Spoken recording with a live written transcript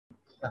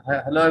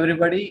Hello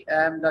everybody,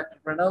 I am Dr.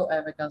 Pranav. I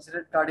am a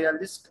consultant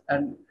cardiologist,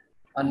 and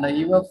on the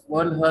eve of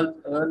World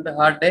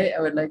Heart Day,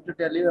 I would like to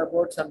tell you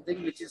about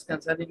something which is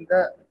concerning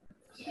the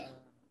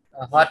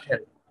heart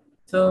health.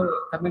 So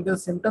coming to the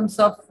symptoms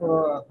of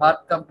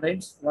heart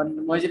complaints,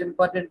 one major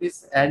important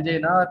is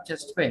angina or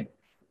chest pain.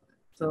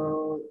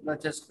 So the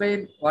chest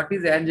pain, what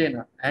is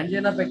angina?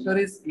 Angina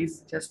pectoris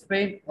is chest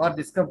pain or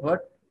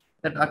discomfort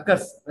that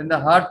occurs when the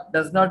heart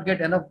does not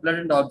get enough blood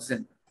and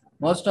oxygen.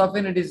 Most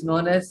often it is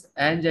known as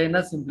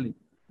angina simply.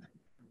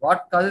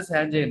 What causes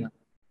angina?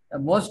 The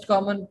most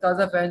common cause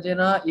of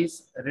angina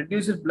is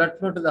reduced blood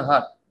flow to the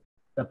heart.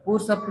 The poor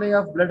supply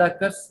of blood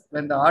occurs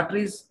when the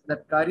arteries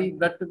that carry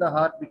blood to the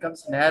heart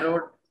becomes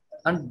narrowed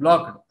and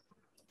blocked.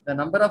 The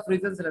number of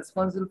reasons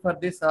responsible for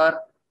this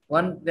are: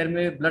 one, there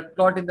may be blood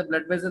clot in the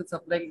blood vessel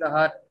supplying the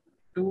heart;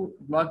 two,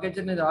 blockage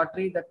in the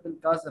artery that will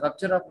cause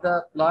rupture of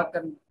the plaque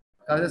and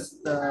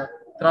causes the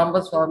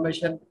thrombus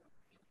formation;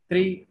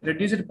 three,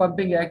 reduced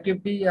pumping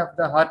activity of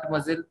the heart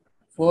muscle;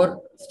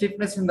 four,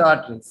 stiffness in the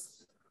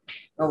arteries.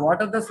 Now,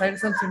 what are the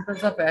signs and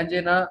symptoms of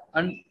angina,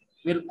 and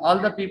will all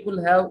the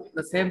people have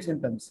the same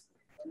symptoms?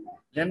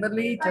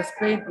 Generally, chest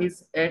pain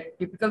is a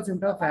typical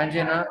symptom of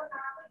angina.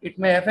 It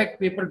may affect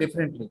people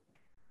differently.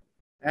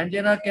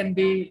 Angina can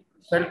be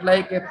felt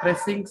like a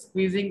pressing,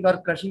 squeezing,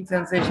 or crushing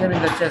sensation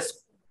in the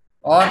chest,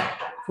 or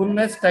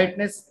fullness,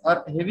 tightness,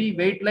 or heavy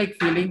weight like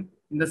feeling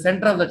in the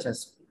center of the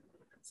chest.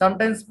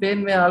 Sometimes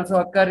pain may also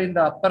occur in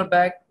the upper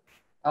back,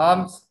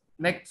 arms,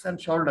 necks, and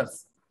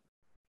shoulders.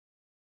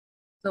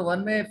 So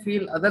one may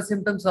feel other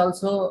symptoms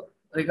also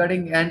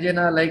regarding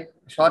angina like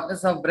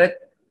shortness of breath,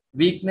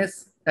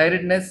 weakness,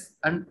 tiredness,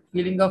 and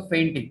feeling of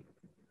fainting.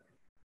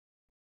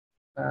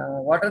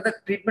 What are the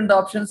treatment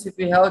options if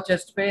you have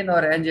chest pain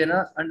or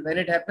angina, and when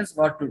it happens,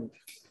 what to do?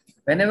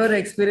 Whenever you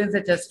experience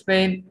a chest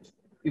pain,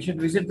 you should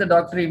visit the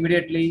doctor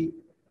immediately,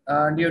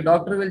 and your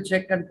doctor will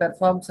check and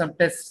perform some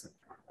tests,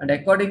 and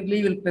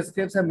accordingly will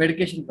prescribe some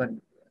medication for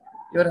you.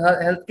 Your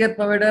healthcare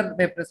provider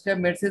may prescribe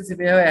medicines if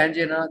you have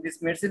angina.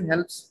 This medicine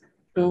helps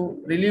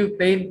to relieve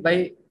pain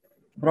by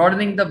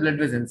broadening the blood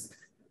vessels.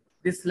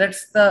 This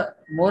lets the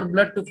more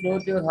blood to flow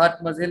to your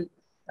heart muscle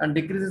and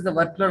decreases the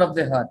workload of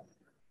the heart.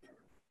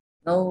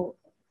 Now,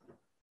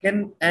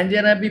 can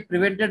angina be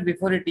prevented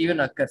before it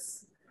even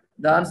occurs?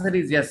 The answer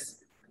is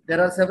yes.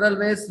 There are several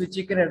ways which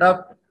you can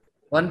adopt.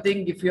 One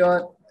thing, if you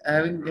are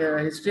having a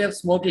history of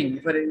smoking,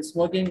 if you are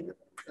smoking,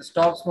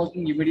 stop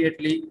smoking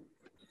immediately.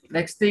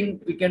 Next thing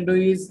we can do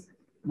is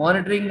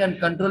monitoring and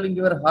controlling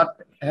your heart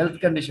health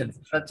conditions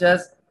such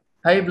as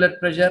high blood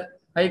pressure,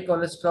 high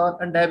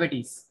cholesterol, and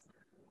diabetes.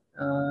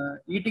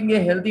 Eating a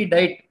healthy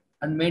diet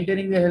and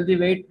maintaining a healthy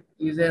weight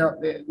is a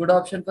good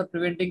option for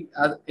preventing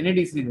any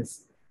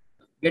diseases.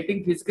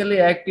 Getting physically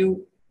active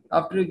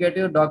after you get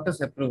your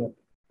doctor's approval.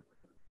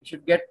 You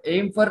should get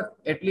aim for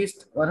at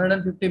least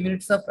 150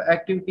 minutes of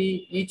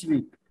activity each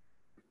week,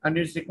 and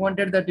it's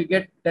recommended that you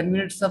get 10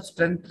 minutes of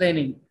strength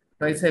training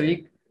twice a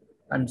week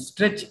and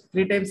stretch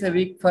 3 times a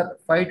week for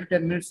 5 to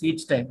 10 minutes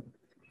each time.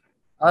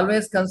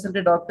 Always consult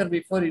a doctor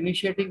before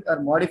initiating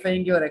or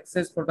modifying your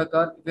exercise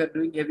protocol if you are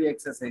doing heavy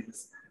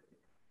exercises.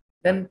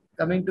 Then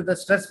coming to the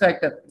stress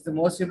factor, it's the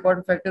most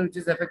important factor which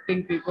is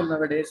affecting people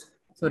nowadays.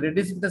 So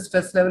reducing the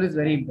stress level is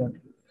very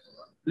important.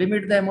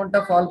 Limit the amount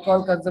of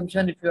alcohol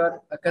consumption if you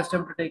are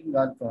accustomed to taking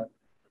alcohol,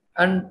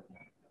 and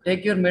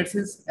take your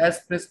medicines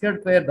as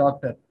prescribed by a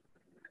doctor.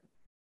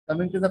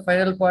 Coming to the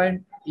final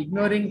point,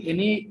 ignoring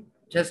any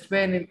chest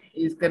pain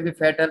is can be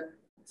fatal.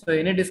 So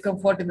any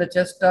discomfort in the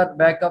chest or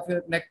back of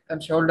your neck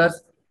and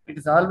shoulders, it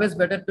is always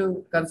better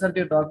to consult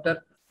your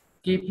doctor.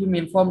 Keep him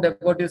informed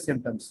about your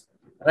symptoms.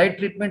 Right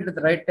treatment at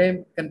the right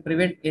time can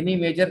prevent any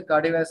major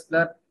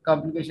cardiovascular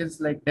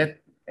complications like death,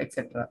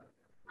 etc.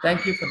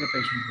 Thank you for the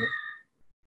patient.